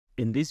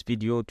In this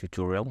video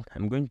tutorial,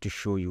 I'm going to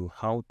show you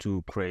how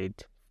to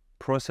create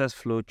process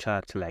flow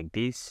charts like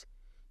this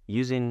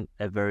using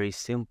a very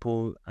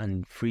simple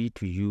and free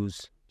to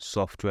use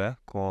software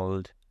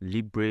called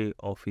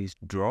LibreOffice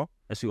Draw.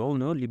 As you all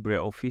know,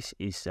 LibreOffice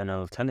is an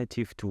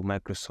alternative to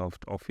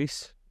Microsoft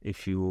Office.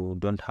 If you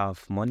don't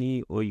have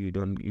money or you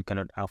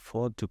cannot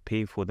afford to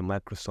pay for the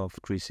Microsoft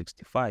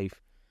 365,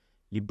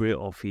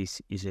 LibreOffice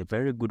is a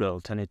very good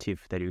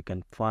alternative that you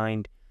can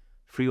find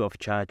free of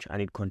charge,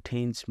 and it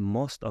contains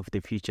most of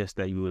the features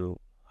that you will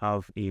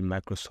have in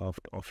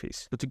Microsoft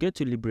Office. So to get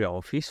to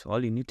LibreOffice,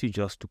 all you need to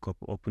just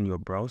open your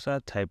browser,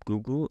 type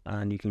Google,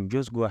 and you can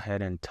just go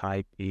ahead and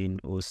type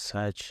in or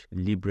search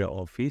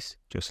LibreOffice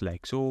just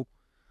like so,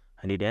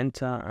 and hit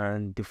enter.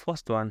 And the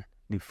first one,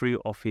 the free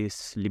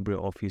Office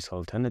LibreOffice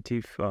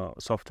alternative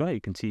software, you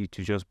can see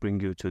to just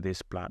bring you to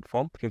this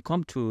platform. You can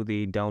come to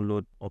the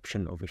download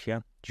option over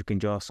here. You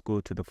can just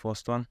go to the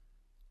first one,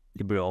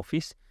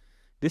 LibreOffice.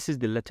 This is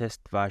the latest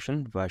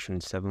version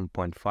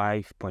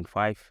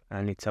 7.5.5,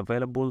 and it's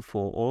available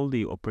for all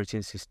the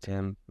operating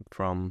system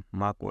from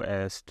Mac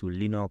OS to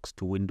Linux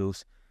to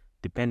Windows,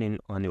 depending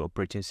on the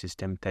operating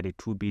system,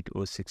 32-bit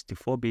or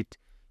 64-bit.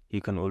 You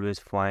can always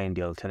find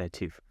the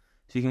alternative.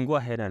 So you can go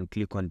ahead and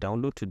click on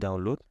download to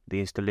download.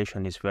 The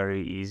installation is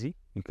very easy.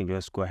 You can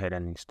just go ahead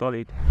and install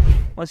it.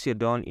 Once you're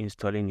done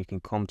installing, you can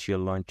come to your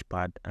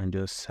launchpad and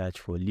just search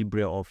for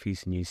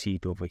LibreOffice, and you see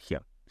it over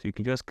here. So you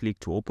can just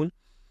click to open.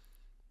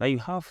 Now you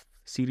have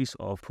series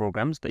of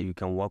programs that you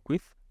can work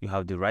with. You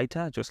have the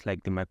writer, just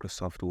like the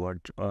Microsoft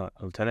Word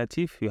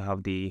alternative. You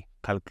have the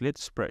calculate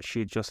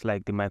spreadsheet, just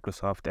like the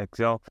Microsoft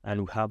Excel.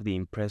 And we have the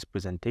Impress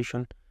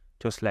presentation,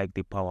 just like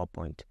the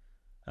PowerPoint.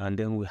 And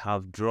then we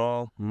have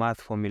draw, math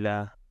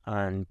formula,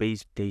 and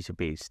base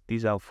database.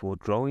 These are for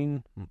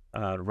drawing,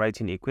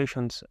 writing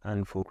equations,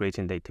 and for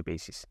creating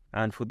databases.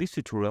 And for this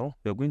tutorial,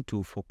 we're going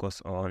to focus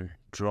on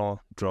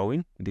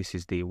drawing. This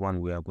is the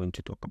one we are going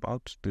to talk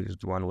about. This is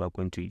the one we are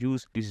going to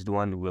use. This is the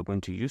one we are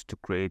going to use to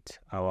create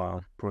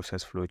our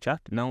process flow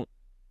chart. Now,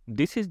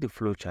 this is the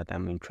flow chart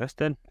I'm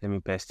interested. Let me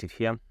paste it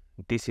here.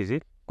 This is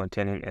it,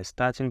 containing a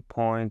starting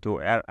point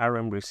or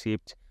RM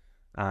receipt,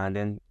 and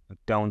then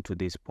down to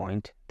this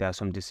point. There are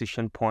some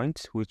decision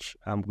points which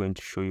I'm going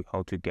to show you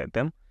how to get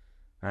them.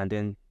 And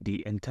then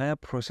the entire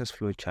process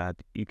flow chart,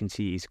 you can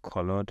see, is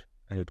colored,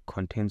 and it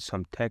contains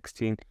some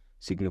texting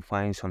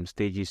signifying some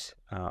stages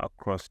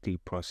across the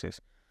process.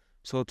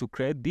 So to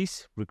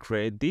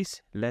recreate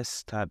this, let's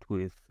start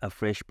with a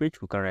fresh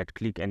page. We can right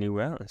click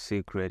anywhere and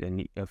say create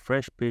a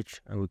fresh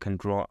page, and we can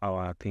draw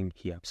our thing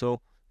here. So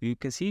you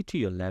can see to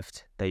your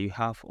left that you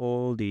have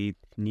all the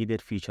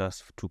needed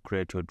features to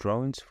create your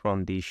drawings,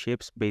 from the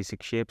shapes,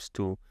 basic shapes,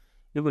 to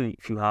even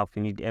if you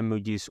need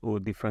emojis or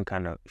different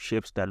kind of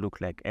shapes that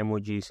look like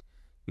emojis.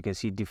 You can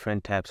see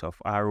different types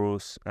of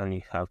arrows, and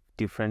you have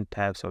different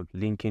types of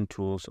linking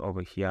tools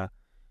over here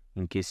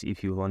in case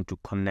if you want to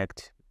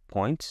connect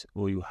points,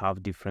 or you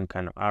have different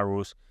kind of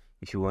arrows.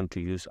 If you want to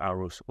use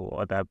arrows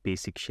or other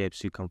basic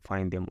shapes, you can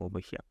find them over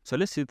here. So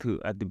let's see,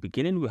 at the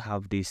beginning we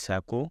have this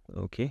circle,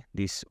 okay,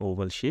 this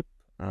oval shape,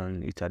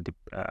 and it's at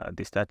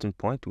the starting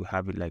point. We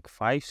have it like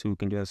 5, so we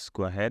can just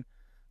go ahead,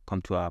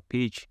 come to our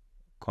page,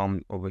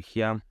 come over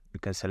here. You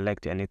can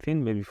select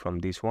anything, maybe from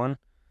this one,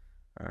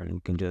 and we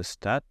can just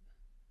start.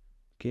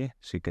 Okay,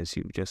 so you can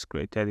see we just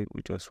created it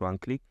with just one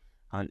click.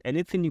 And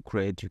anything you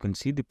create, you can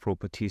see the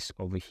properties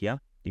over here.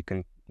 You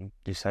can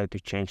decide to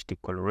change the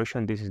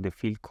coloration. This is the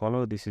fill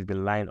color. This is the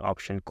line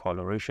option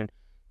coloration.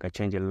 You can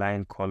change the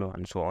line color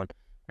and so on.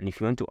 And if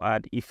you want to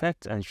add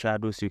effects and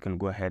shadows, you can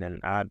go ahead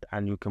and add,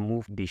 and you can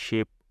move the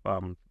shape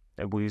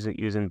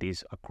using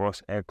this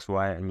across X,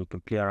 Y, and you can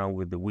play around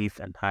with the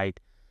width and height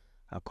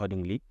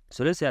accordingly.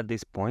 So let's say at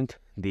this point,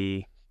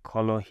 the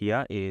color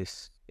here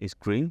is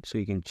green. So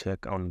you can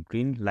check on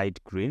green, light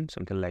green,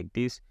 something like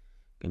this.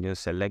 You can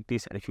just select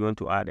this. And if you want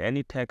to add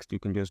any text, you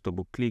can just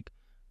double click.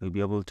 You'll be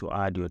able to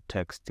add your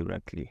text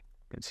directly.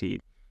 You can see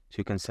it. So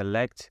you can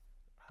select,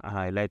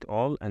 highlight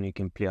all, and you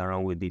can play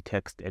around with the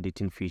text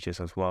editing features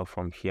as well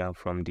from here,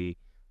 from the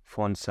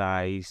font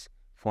size,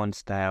 font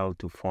style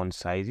to font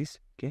sizes.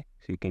 Okay,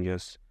 so you can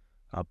just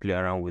play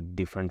around with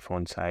different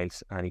font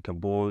styles, and you can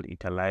bold,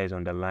 italize,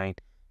 underline.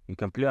 You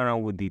can play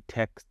around with the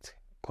text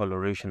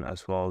coloration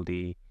as well,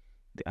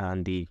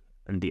 and the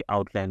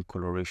outline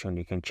coloration.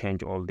 You can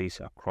change all this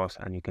across,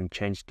 and you can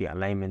change the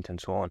alignment and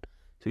so on.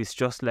 So it's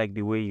just like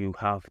the way you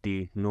have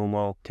the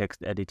normal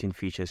text editing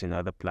features in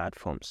other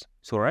platforms.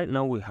 So right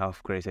now we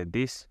have created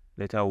this.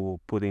 Later we'll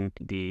put in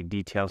the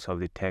details of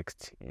the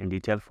text in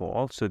detail for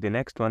all. So the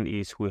next one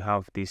is we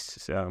have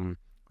this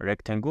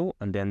rectangle,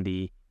 and then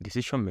the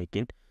decision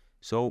making.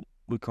 So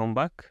we come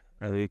back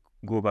and we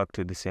go back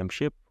to the same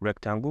shape,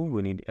 rectangle.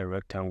 We need a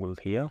rectangle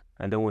here,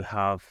 and then we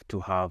have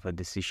to have a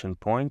decision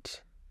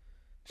point.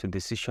 So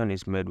decision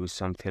is made with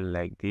something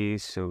like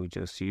this. So we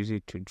just use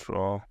it to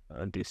draw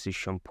a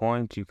decision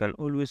point. You can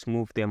always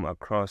move them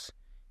across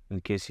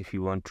in case if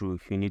you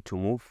need to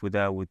move,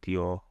 whether with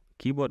your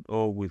keyboard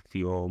or with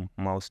your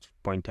mouse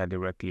pointer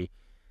directly.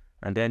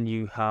 And then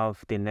you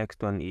have the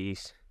next one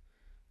is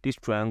this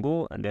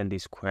triangle and then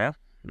this square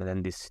and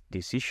then this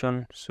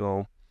decision.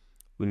 So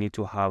we need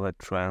to have a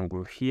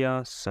triangle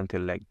here,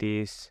 something like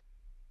this,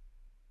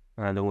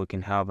 and then we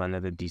can have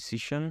another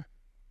decision,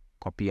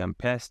 copy and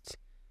paste,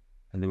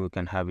 and then we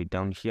can have it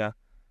down here,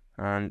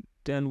 and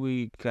then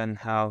we can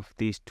have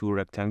these two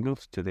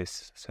rectangles to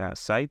this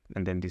side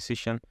and then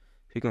decision.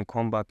 So you can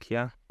come back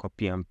here,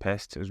 copy and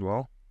paste as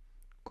well,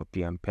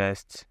 copy and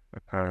paste,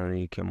 and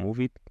you can move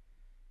it.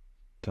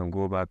 You can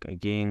go back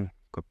again,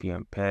 copy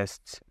and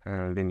paste,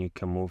 and then you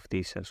can move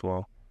this as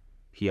well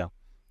here.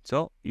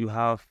 So you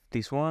have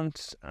these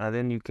ones, and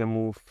then you can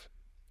move,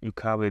 you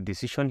have a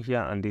decision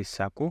here and this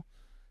circle,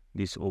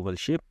 this oval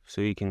shape.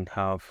 So you can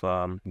have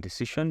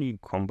decision, you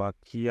come back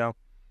here,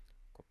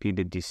 copy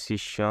the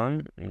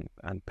decision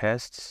and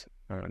paste,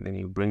 and then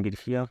you bring it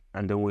here,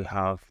 and then we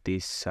have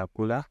this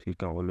circular. So you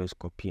can always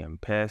copy and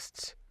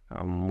paste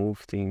and move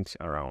things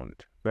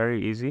around.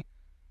 Very easy.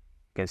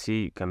 You can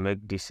see you can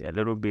make this a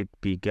little bit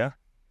bigger,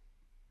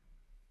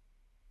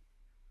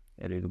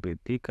 a little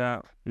bit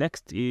bigger.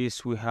 Next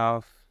is we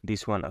have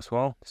this one as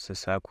well. It's a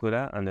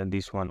circular, and then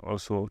this one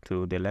also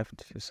to the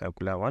left, a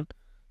circular one.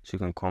 So you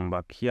can come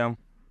back here,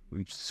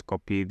 we just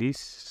copy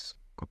this,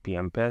 copy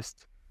and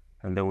paste,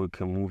 and then we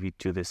can move it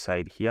to the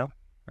side here,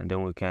 and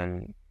then we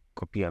can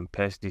copy and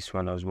paste this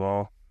one as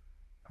well,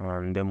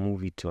 and then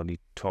move it to the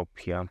top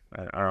here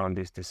around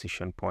this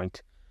decision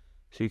point.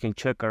 So you can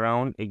check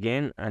around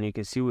again, and you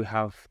can see we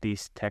have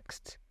this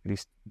text,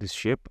 this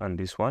shape, and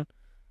this one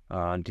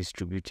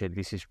distributed.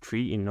 This is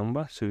 3 in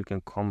number, so we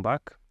can come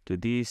back to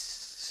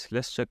this.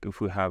 Let's check if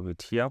we have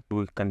it here.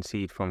 We can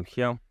see it from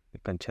here. We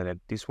can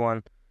select this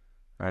one,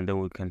 and then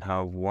we can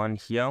have one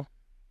here.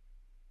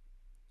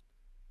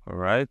 All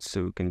right,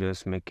 so we can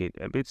just make it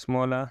a bit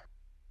smaller,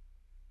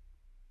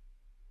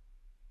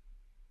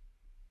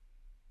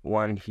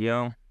 one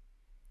here,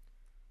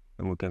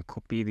 and we can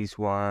copy this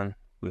one.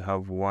 We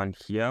have one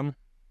here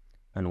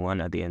and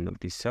one at the end of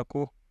this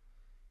circle.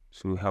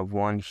 So we have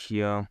one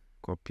here,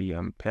 copy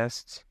and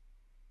paste.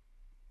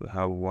 We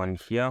have one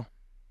here,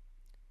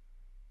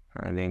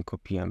 and then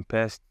copy and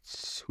paste.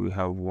 We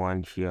have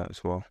one here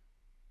as well.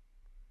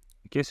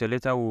 Okay, so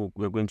later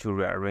we're going to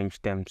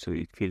rearrange them so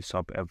it fills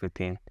up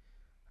everything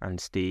and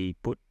stay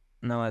put.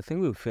 Now I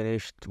think we've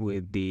finished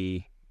with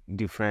the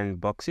different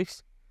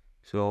boxes.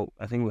 So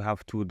I think we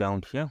have 2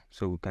 down here,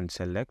 so we can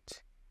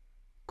select,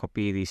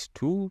 copy these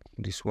 2,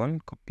 this one,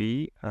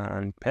 copy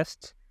and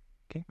paste.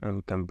 Okay, and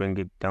we can bring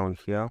it down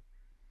here,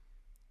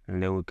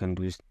 and then we can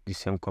do the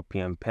same copy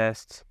and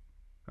paste,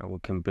 and we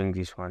can bring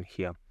this one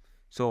here.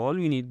 So all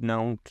we need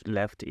now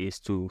left is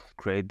to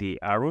create the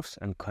arrows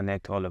and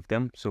connect all of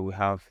them. So we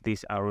have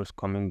these arrows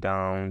coming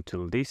down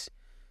to this.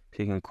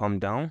 So you can come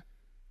down,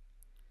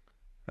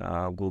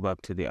 go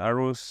back to the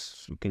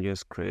arrows. You can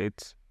just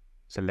create,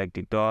 select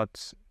the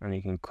dots, and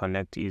you can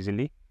connect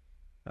easily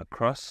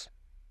across.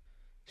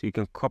 So you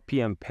can copy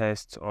and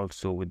paste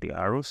also with the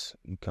arrows.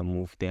 You can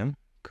move them.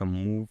 You can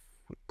move,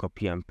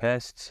 copy and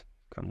paste.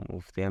 You can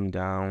move them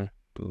down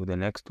to the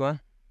next one.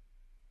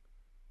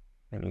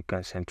 And you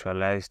can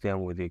centralize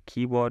them with the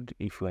keyboard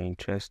if you are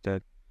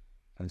interested.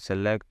 And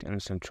select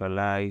and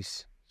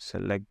centralize,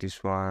 select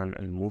this one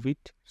and move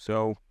it.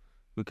 So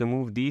we can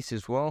move these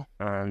as well,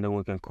 and then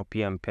we can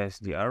copy and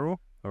paste the arrow.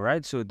 All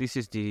right, so this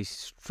is the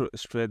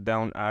straight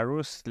down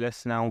arrows.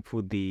 Let's now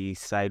put the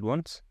side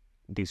ones.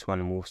 This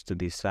one moves to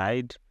the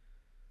side.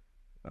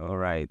 All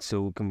right,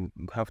 so we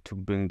have to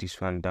bring this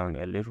one down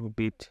a little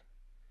bit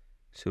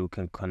so we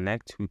can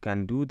connect. We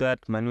can do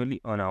that manually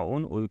on our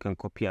own, or you can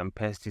copy and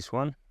paste this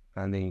one,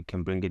 and then you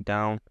can bring it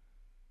down,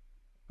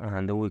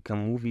 and then we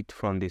can move it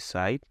from this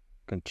side.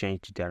 You can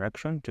change the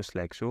direction just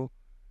like so.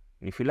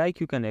 And if you like,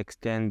 you can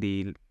extend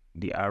the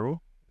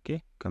arrow. Okay,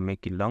 you can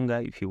make it longer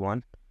if you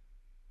want.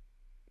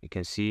 You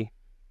can see,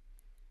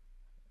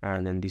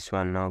 and then this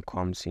one now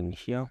comes in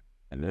here,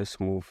 and let's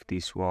move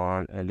this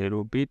one a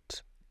little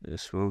bit.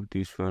 Let's move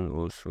this one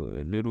also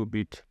a little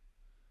bit.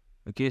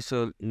 Okay,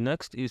 so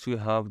next is we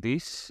have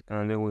this,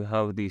 and then we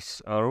have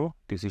this arrow,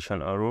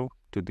 decision arrow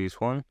to this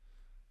one,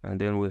 and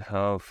then we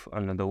have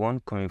another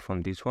one coming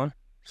from this one.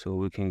 So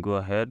we can go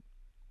ahead,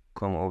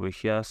 come over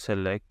here,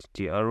 select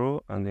the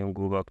arrow, and then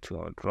go back to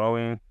our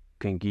drawing. You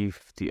can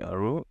give the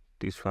arrow,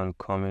 this one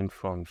coming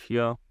from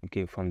here.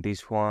 Okay, from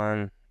this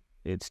one,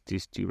 it's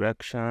this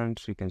direction,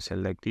 so you can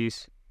select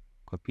this,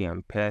 copy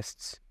and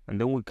paste, and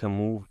then we can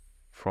move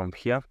from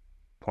here,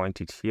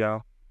 point it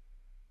here,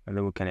 and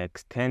then we can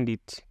extend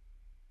it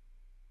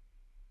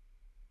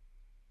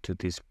to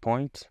this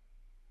point.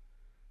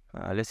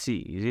 Let's see,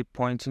 is it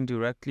pointing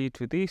directly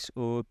to this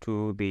or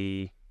to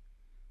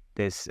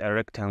there's a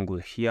rectangle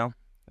here.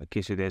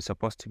 Okay, so there's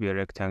supposed to be a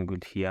rectangle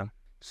here,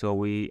 so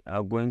we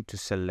are going to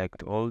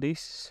select all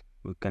this.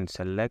 We can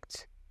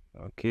select,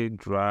 okay,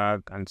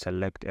 drag and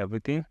select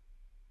everything,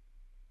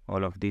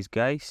 all of these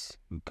guys.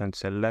 We can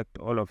select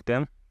all of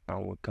them,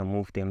 and we can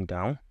move them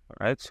down.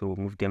 All right, so we'll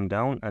move them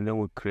down, and then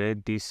we'll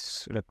create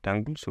this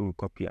rectangle. So we'll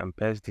copy and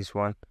paste this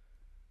one.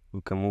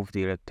 We can move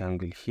the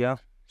rectangle here,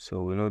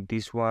 So we know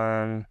this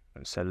one,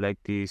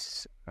 select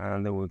this,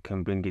 and then we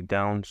can bring it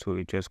down so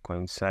it just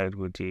coincides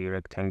with the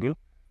rectangle.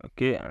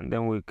 Okay, and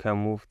then we can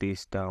move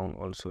this down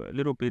also a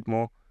little bit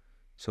more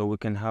so we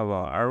can have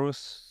our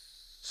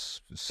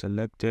arrows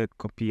selected,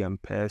 copy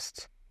and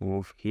paste,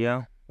 move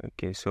here.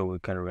 Okay, so we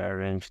can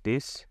rearrange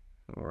this.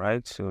 All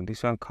right, so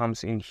this one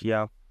comes in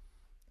here,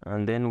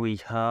 and then we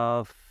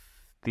have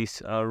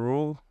this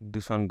arrow.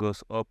 This one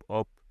goes up,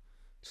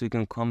 so you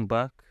can come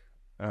back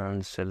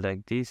and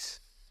select this,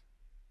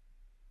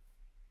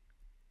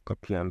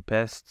 copy and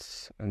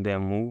paste, and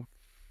then move,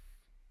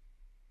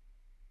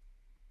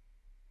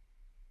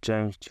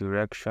 change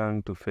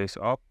direction to face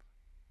up,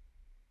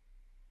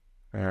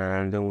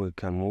 and then we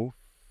can move.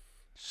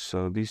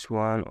 So this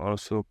one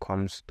also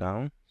comes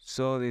down.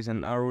 So there's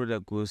an arrow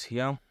that goes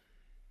here,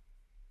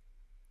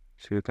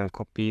 so you can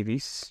copy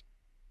this,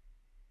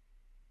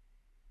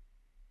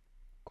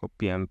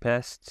 copy and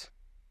paste,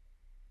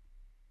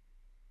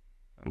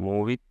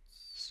 move it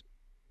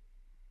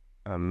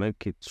and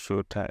make it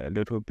shorter a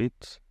little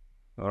bit.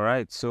 All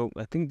right, so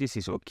I think this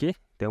is okay.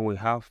 Then we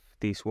have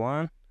this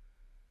one.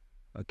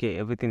 Okay,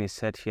 everything is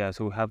set here,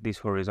 so we have these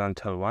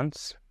horizontal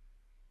ones.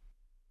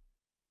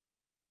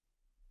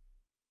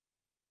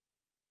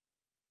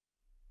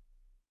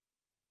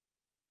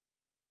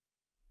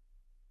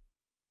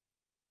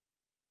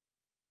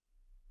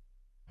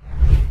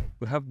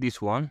 We have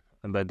this one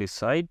by this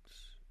side.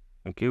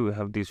 Okay, we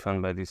have this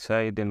one by this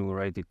side. Then we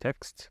write the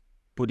text,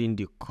 put in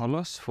the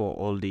colors for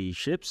all the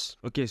shapes.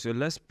 Okay, so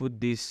let's put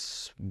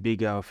this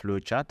bigger flow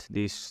chart,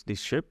 this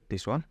shape,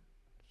 this one.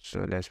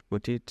 So let's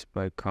put it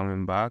by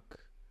coming back,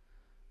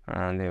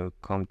 and then we'll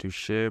come to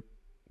shape,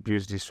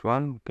 use this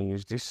one. We can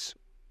use this,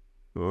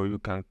 or you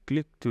can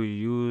click to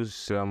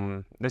use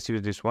let's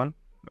use this one.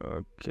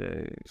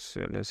 Okay,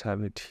 so let's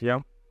have it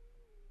here,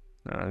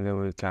 and then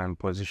we can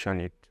position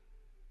it.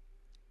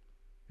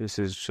 This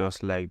is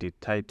just like the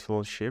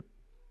title shape.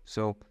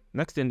 So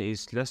next thing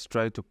is, let's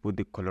try to put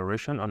the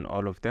coloration on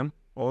all of them.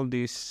 All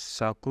these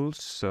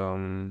circles,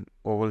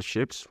 oval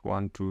shapes,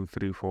 1 2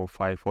 3 4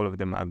 5, all of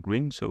them are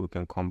green. So we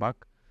can come back,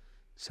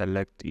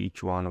 select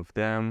each one of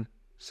them,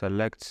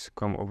 select,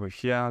 come over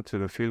here to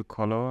the fill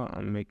color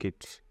and make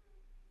it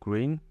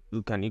green.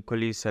 You can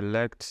equally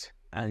select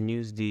and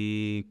use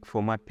the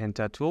format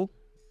painter tool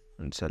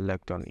and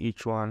select on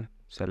each one.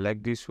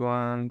 Select this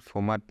one,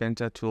 format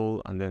painter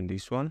tool, and then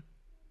this one.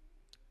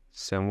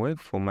 Same way,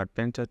 format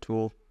painter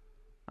tool,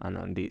 and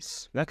on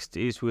this. Next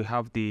is we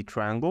have the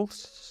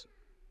triangles.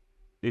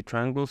 The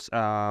triangles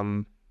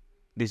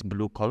this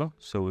blue color,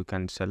 so we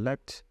can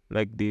select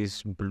like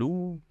this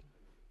blue,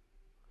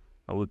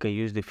 and we can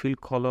use the fill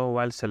color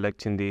while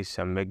selecting this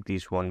and make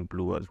this one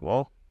blue as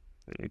well.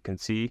 And you can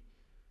see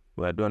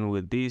we're done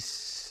with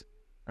this,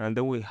 and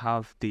then we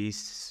have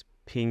this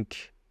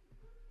pink,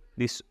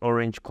 this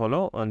orange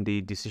color on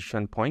the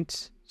decision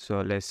points.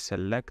 So let's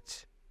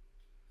select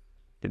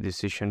the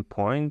decision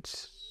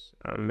points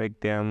and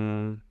make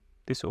them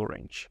this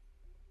orange.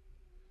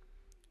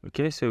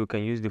 Okay, so we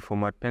can use the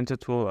format painter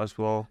tool as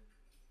well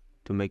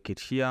to make it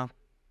here.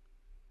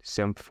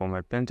 Same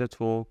format painter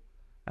tool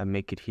and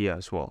make it here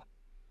as well.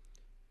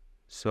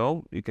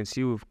 So you can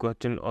see we've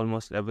gotten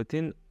almost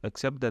everything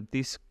except that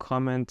these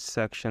comment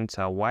sections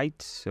are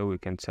white, so we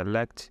can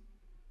select,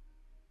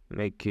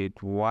 make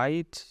it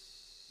white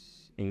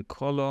in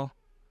color,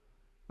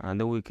 and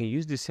then we can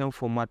use the same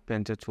format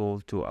painter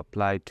tool to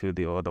apply to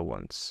the other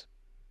ones.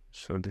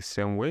 So the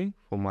same way,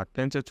 format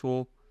painter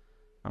tool,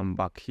 I'm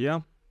back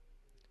here.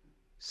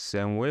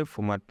 Same way,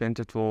 format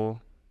painter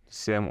tool,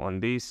 same on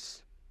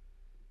this,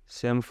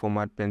 same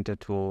format painter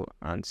tool,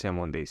 and same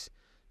on this.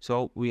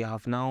 So we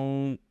have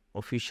now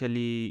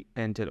officially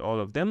painted all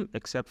of them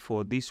except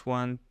for this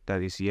one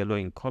that is yellow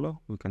in color.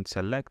 We can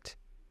select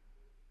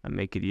and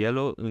make it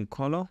yellow in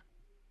color.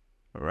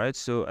 All right,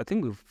 so I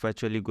think we've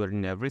virtually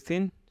gotten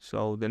everything.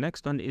 So the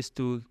next one is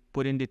to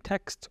put in the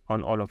text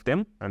on all of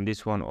them, and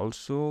this one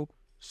also.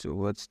 So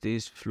what's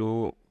this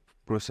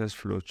process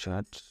flow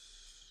chart?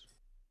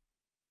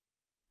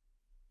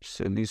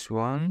 So this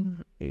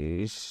one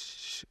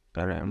is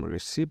RM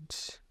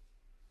receipt,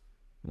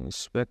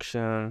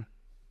 inspection,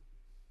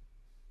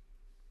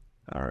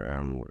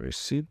 RM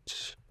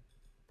receipt.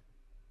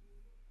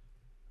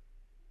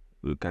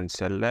 We can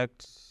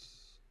select.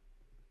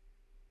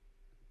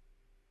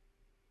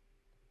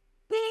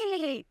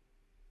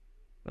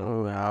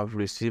 We have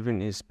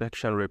receiving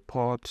inspection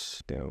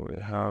reports. Then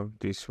we have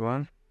this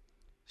one,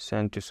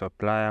 sent to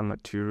supplier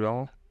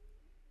material.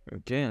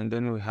 Okay, and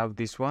then we have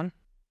this one.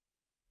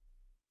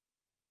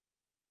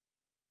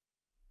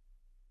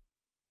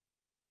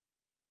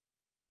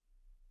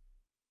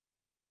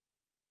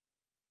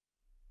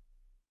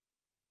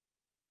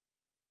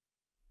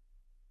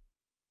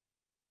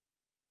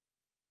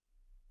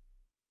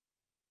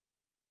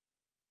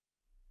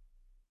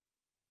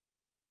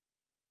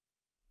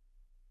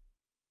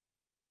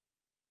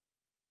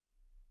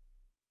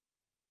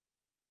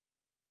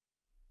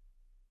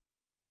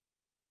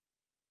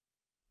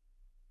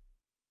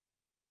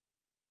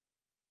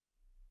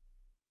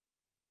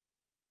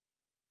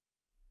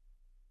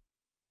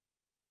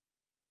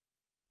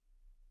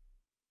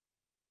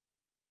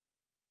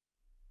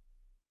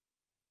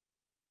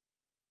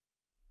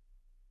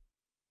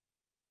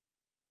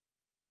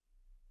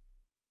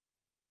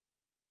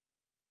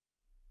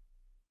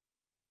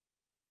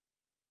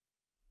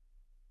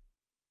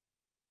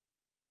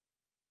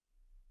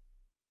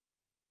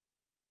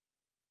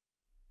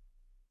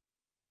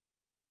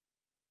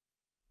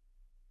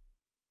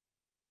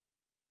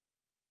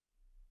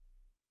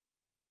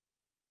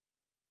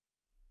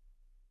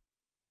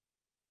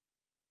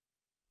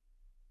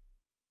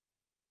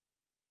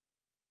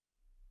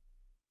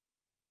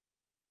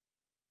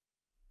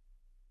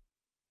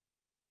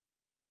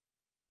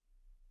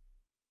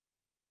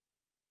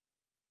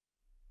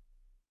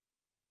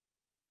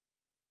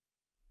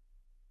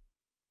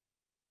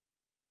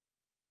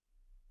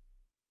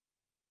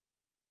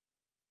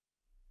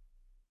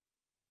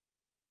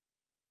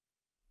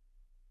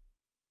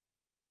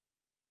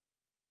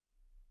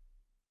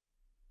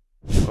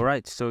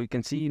 Alright, so you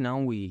can see now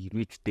we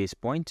reached this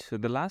point. So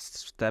the last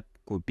step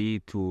could be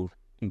to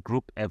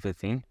group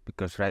everything,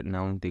 because right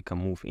now they can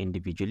move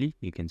individually.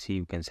 You can see,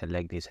 you can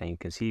select this and you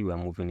can see we are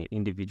moving it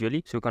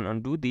individually. So we can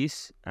undo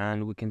this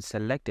and we can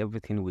select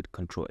everything with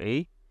Control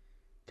A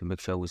to make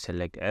sure we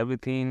select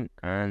everything,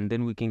 and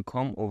then we can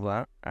come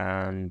over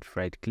and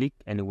right click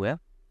anywhere.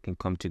 You can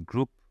come to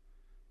group,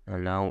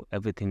 and now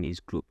everything is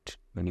grouped.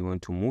 When you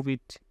want to move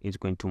it, it's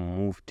going to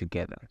move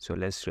together. So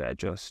let's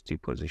readjust the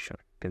position.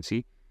 You can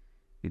see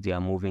they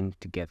are moving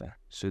together.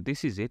 So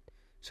this is it.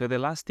 So the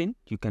last thing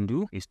you can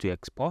do is to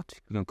export.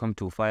 You can come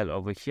to file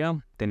over here,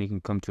 then you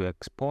can come to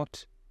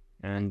export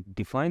and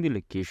define the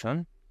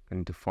location.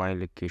 And define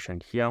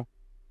location here,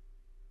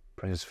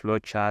 press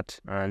flowchart,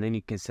 and then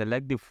you can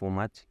select the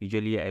format.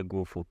 Usually I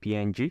go for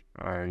PNG,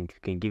 and you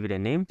can give it a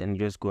name and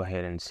just go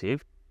ahead and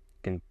save. You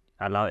can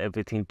allow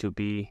everything to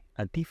be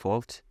a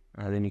default,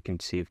 and then you can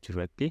save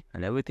directly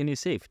and everything is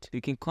saved. You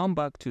can come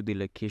back to the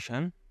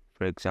location.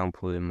 For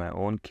example, in my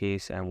own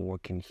case, I'm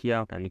working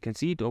here and you can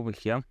see it over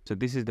here. So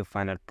this is the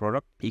final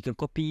product. You can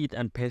copy it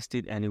and paste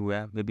it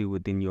anywhere, maybe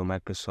within your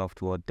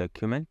Microsoft Word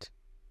document.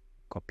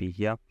 Copy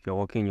here. If you're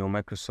working in your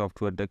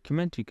Microsoft Word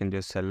document, you can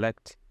just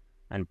select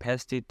and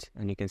paste it,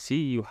 and you can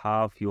see you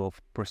have your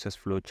process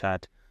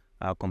flowchart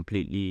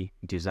completely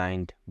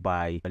designed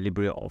by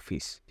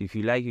LibreOffice. If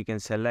you like, you can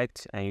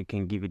select and you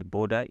can give it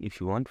border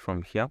if you want.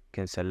 From here, you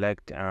can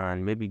select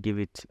and maybe give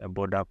it a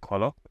border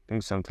color. I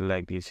think something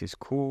like this is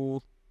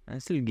cool,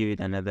 and still give it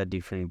another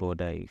different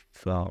border if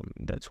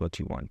that's what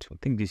you want. I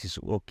think this is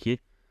okay.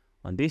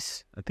 On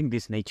this, I think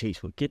this nature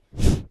is okay.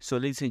 So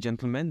ladies and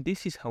gentlemen,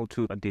 this is how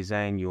to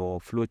design your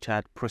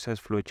flowchart, process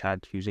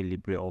flowchart using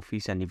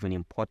LibreOffice, and even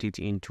import it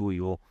into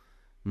your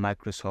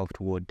Microsoft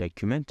Word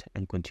document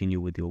and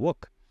continue with your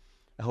work.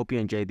 I hope you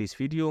enjoyed this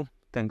video.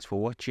 Thanks for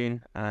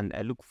watching, and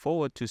I look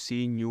forward to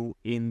seeing you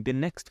in the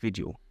next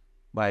video.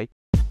 Bye.